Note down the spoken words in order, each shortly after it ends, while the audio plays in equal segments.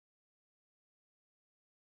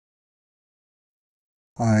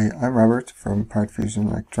Hi, I'm Robert from Part Fusion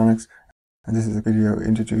Electronics, and this is a video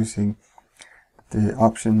introducing the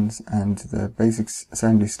options and the basic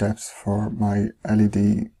assembly steps for my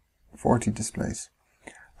LED40 displays.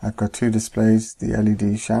 I've got two displays, the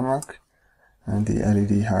LED Shamrock and the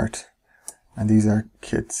LED Heart, and these are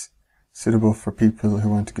kits suitable for people who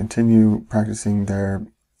want to continue practicing their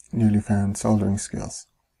newly found soldering skills.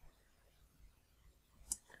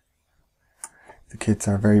 The kits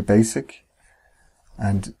are very basic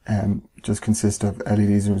and just consist of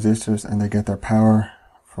LEDs and resistors, and they get their power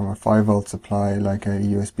from a 5-volt supply like a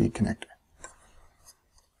USB connector.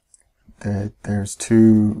 There's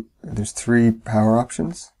three power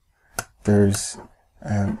options. There's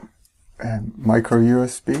micro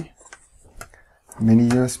USB, mini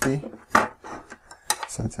USB.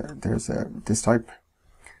 So there's this type,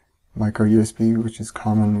 micro USB, which is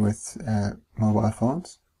common with mobile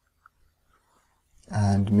phones,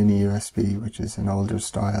 and mini USB, which is an older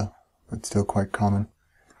style but still quite common.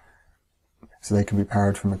 So they can be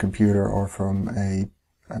powered from a computer or from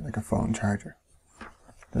like a phone charger.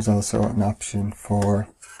 There's also an option for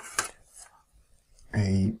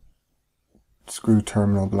a screw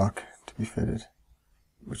terminal block to be fitted,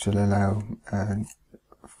 which will allow a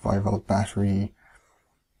 5-volt battery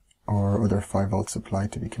or other 5-volt supply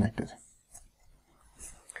to be connected.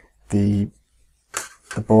 The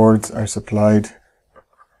boards are supplied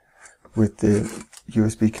with the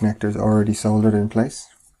USB connectors already soldered in place,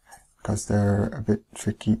 because they're a bit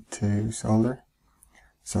tricky to solder,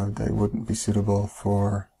 so they wouldn't be suitable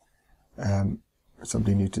for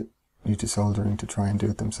somebody new to soldering to try and do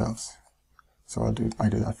it themselves. So I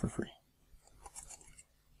do that for free.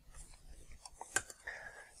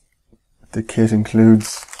 The kit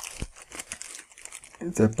includes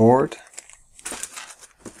the board,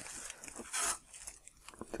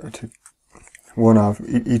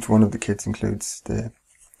 each one of the kits includes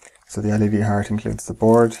so the LED Heart includes the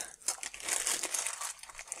board,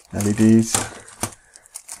 LEDs,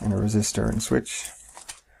 and a resistor and switch,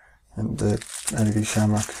 and the LED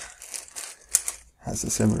Shamrock has a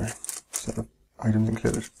similar set of items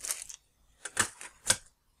included.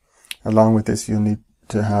 Along with this, you'll need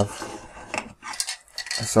to have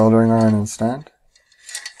a soldering iron and stand,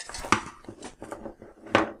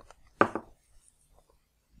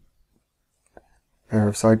 pair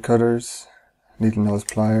of side cutters, needle nose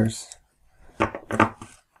pliers,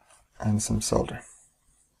 and some solder.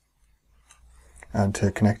 And to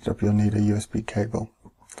connect it up, you'll need a USB cable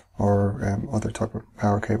or other type of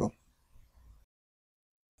power cable.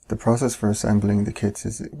 The process for assembling the kits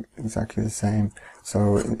is exactly the same.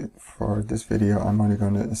 So for this video, I'm only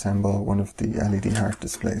going to assemble one of the LED Heart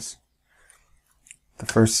displays. The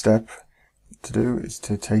first step to do is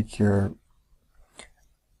to take your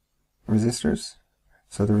resistors.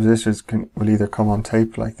 So the resistors will either come on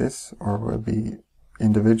tape like this or will be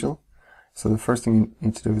individual. So the first thing you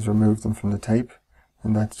need to do is remove them from the tape,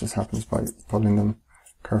 and that just happens by pulling them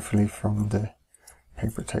carefully from the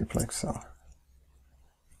paper tape like so.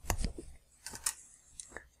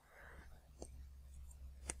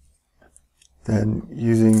 Then,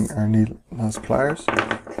 using our needle nose pliers,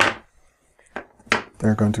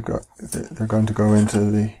 they're going to go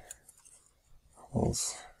into the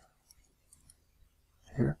holes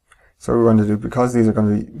here. So what we want to do, because these are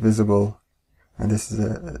going to be visible and this is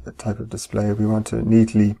a type of display, we want to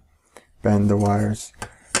neatly bend the wires.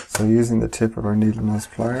 So using the tip of our needle nose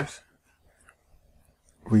pliers,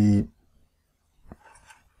 we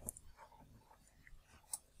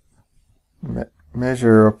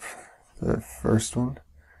measure up the first one,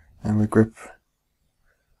 and we grip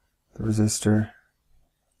the resistor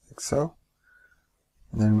like so,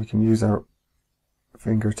 and then we can use our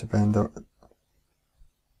finger to bend the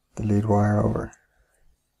lead wire over,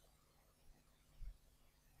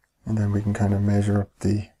 and then we can kind of measure up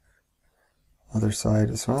the other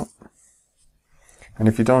side as well. And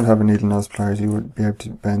if you don't have a needle nose pliers, you would be able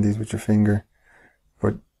to bend these with your finger,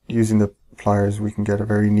 but using the pliers we can get a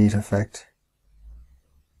very neat effect.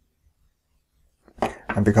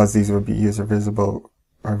 And because these will be visible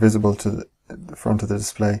to the front of the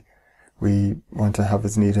display, we want to have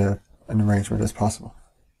as neat an arrangement as possible.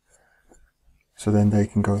 So then they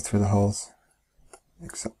can go through the holes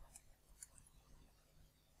like so.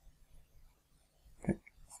 Okay.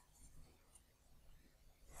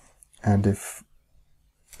 And if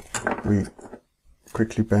we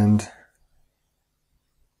quickly bend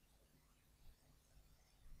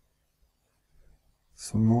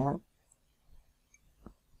some more,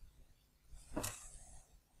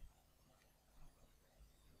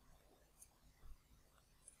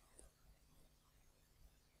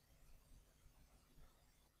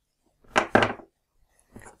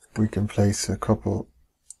 we can place a couple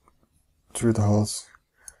through the holes.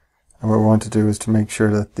 And what we want to do is to make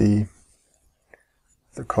sure that the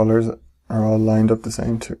colours are all lined up the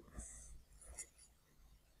same too.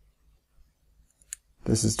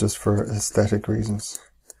 This is just for aesthetic reasons.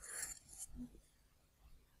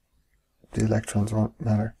 The electrons won't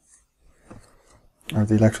matter, or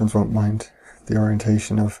the electrons won't mind the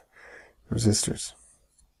orientation of resistors.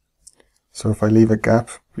 So if I leave a gap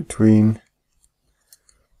between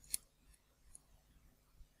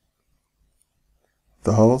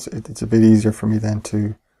the holes, it's a bit easier for me then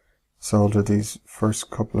to solder these first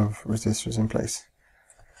couple of resistors in place.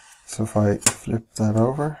 So if I flip that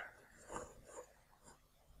over,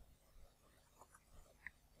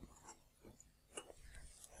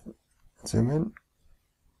 zoom in,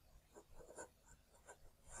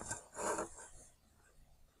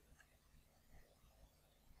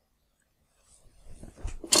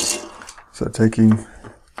 so taking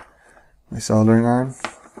my soldering iron,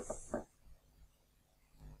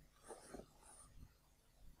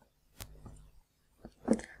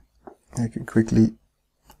 I can quickly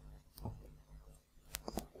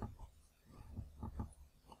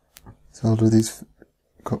solder these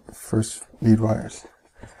first lead wires.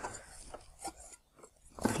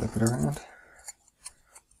 Flip it around,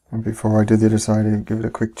 and before I do the other side, I give it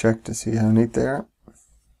a quick check to see how neat they are.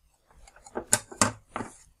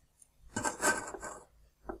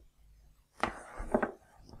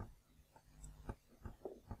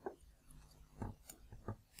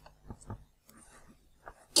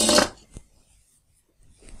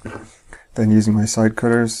 Then using my side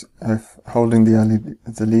cutters, holding the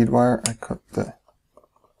lead wire, I cut the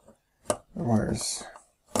wires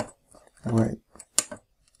away.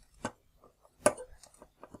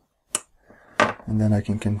 And then I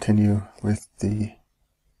can continue with the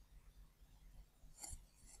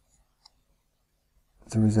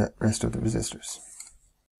rest of the resistors.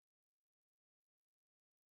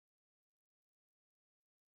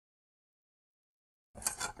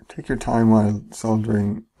 Take your time while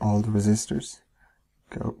soldering all the resistors.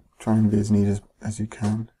 Try and be as neat as you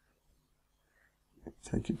can.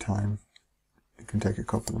 Take your time. It can take a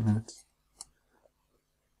couple of minutes.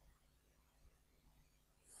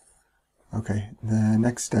 Okay, the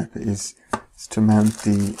next step is to mount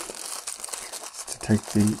to take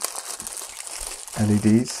the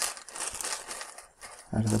LEDs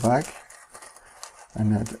out of the bag.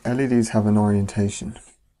 And now the LEDs have an orientation.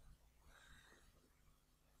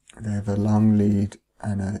 They have a long lead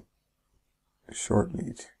and a short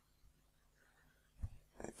lead.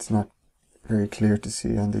 It's not very clear to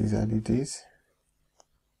see on these LEDs,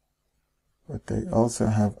 but they also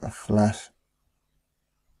have a flat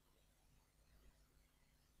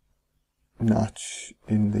notch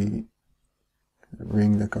in the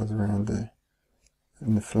ring that goes around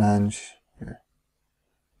in the flange here.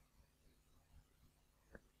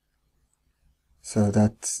 So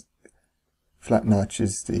that's flat notch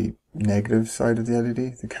is the negative side of the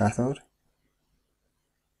LED, the cathode.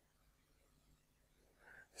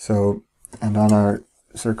 So, and on our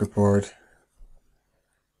circuit board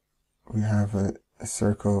we have a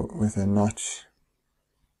circle with a notch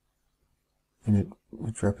in it,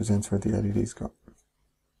 which represents where the LEDs go.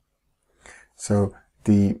 So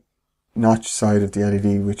the notch side of the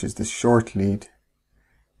LED, which is the short lead,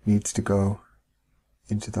 needs to go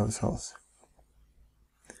into those holes,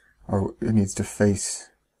 or it needs to face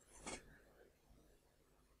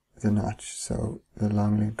the notch. So the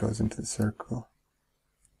long lead goes into the circle,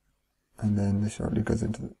 and then the short lead goes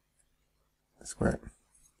into the square.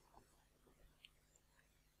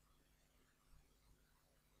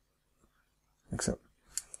 Like so.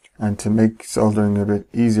 And to make soldering a bit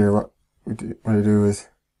easier, what I do is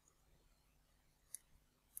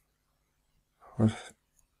put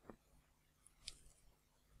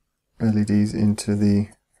LEDs into the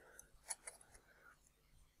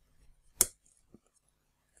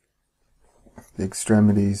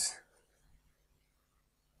extremities,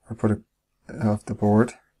 or put it off the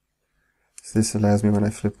board. So this allows me, when I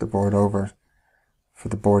flip the board over, for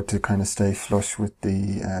the board to kind of stay flush with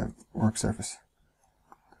the work surface.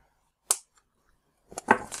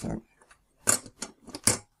 So,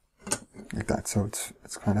 like that, so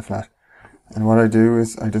it's kind of flat. And what I do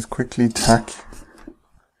is I just quickly tack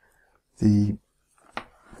the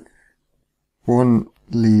one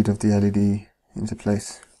lead of the LED into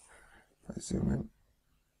place. If I zoom in.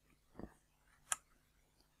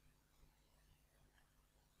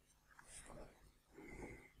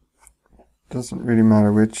 Doesn't really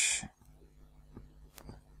matter which.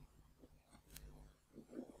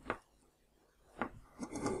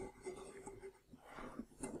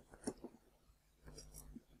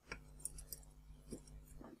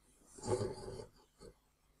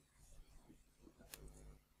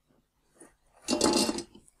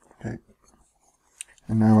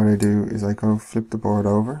 what I do is I go flip the board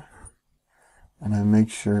over and I make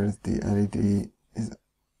sure that the LED is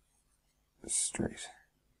straight.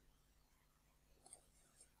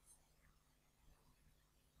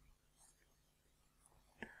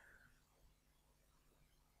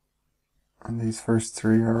 And these first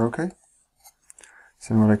three are okay.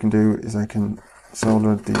 So what I can do is I can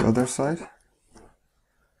solder the other side.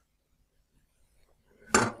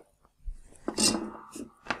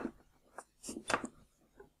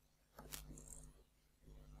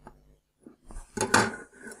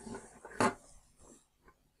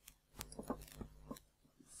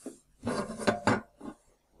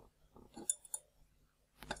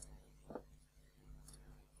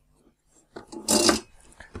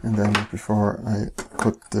 And then before I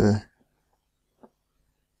put the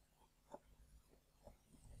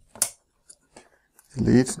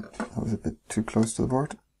lead, that was a bit too close to the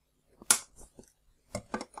board.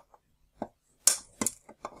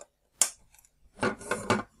 Okay.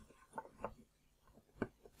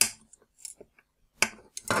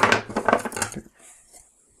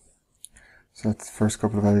 So that's the first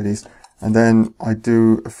couple of LEDs. And then I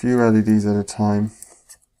do a few LEDs at a time.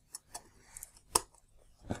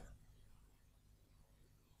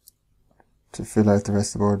 To fill out the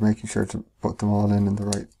rest of the board, making sure to put them all in the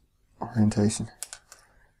right orientation.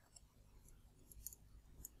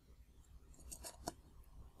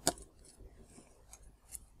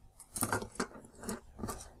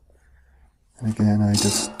 And again, I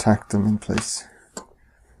just tack them in place.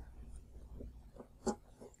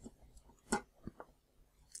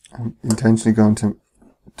 I'm intentionally going to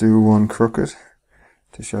do one crooked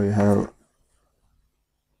to show you how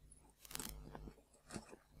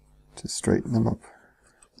to straighten them up.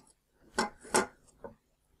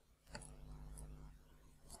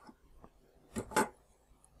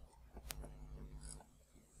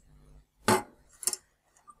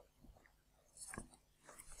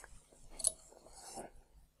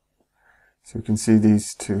 So you can see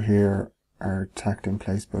these two here are tacked in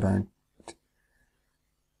place but aren't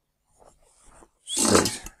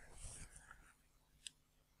straight.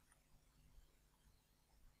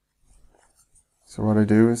 So what I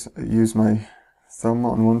do is I use my thumb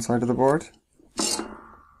on one side of the board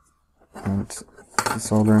and the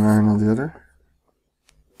soldering iron on the other.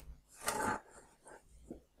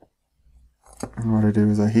 And what I do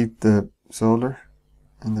is I heat the solder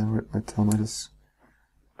and then with my thumb I just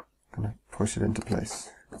kind of push it into place.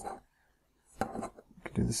 I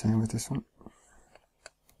can do the same with this one.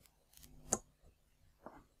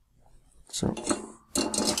 So,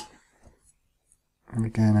 and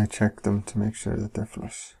again I check them to make sure that they're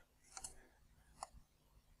flush.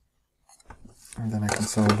 And then I can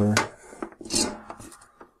solder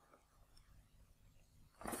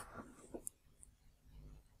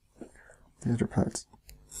the other pads.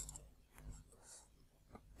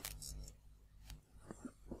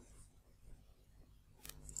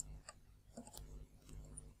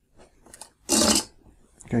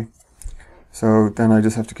 Okay, so then I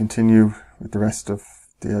just have to continue with the rest of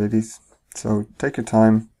the LEDs. So take your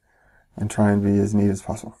time and try and be as neat as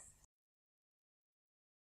possible.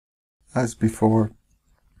 As before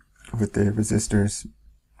with the resistors,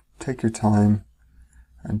 take your time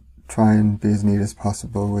and try and be as neat as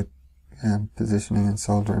possible with positioning and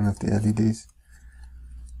soldering of the LEDs.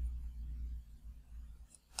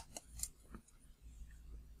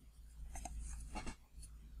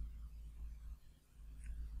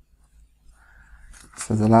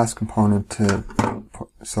 So the last component to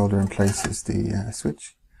solder in place is the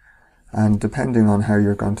switch, and depending on how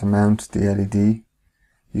you're going to mount the LED,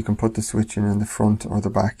 you can put the switch in the front or the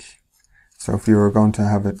back. So if you were going to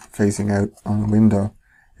have it facing out on a window,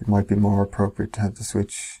 it might be more appropriate to have the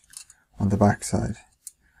switch on the back side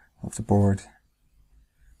of the board.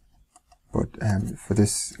 But for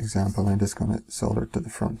this example, I'm just going to solder it to the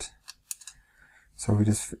front. So we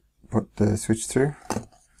just put the switch through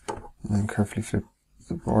and then carefully flip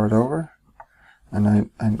the board over, and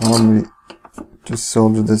I normally just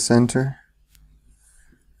solder the center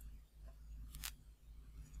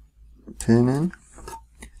pin in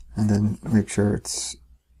and then make sure it's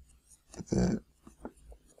the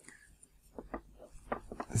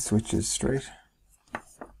switch is straight,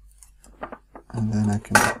 and then I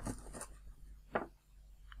can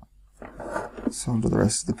solder the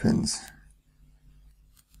rest of the pins.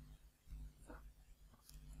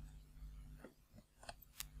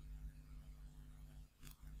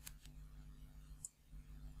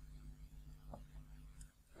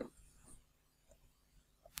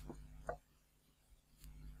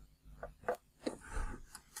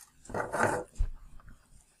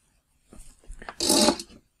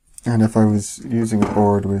 And if I was using a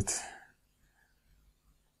board with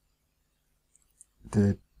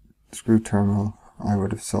the screw terminal, I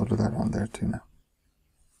would have soldered that on there too now.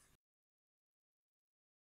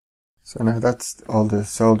 So now that's all the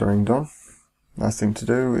soldering done. Last thing to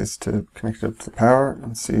do is to connect it up to the power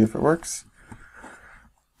and see if it works.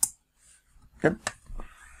 Yep.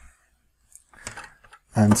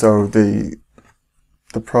 And so the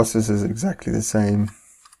process is exactly the same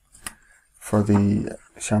for the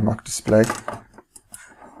Shamrock display.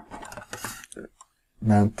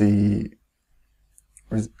 Mount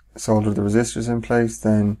solder the resistors in place,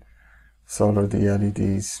 then solder the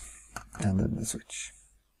LEDs and then the switch.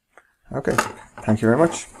 Okay, thank you very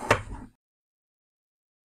much.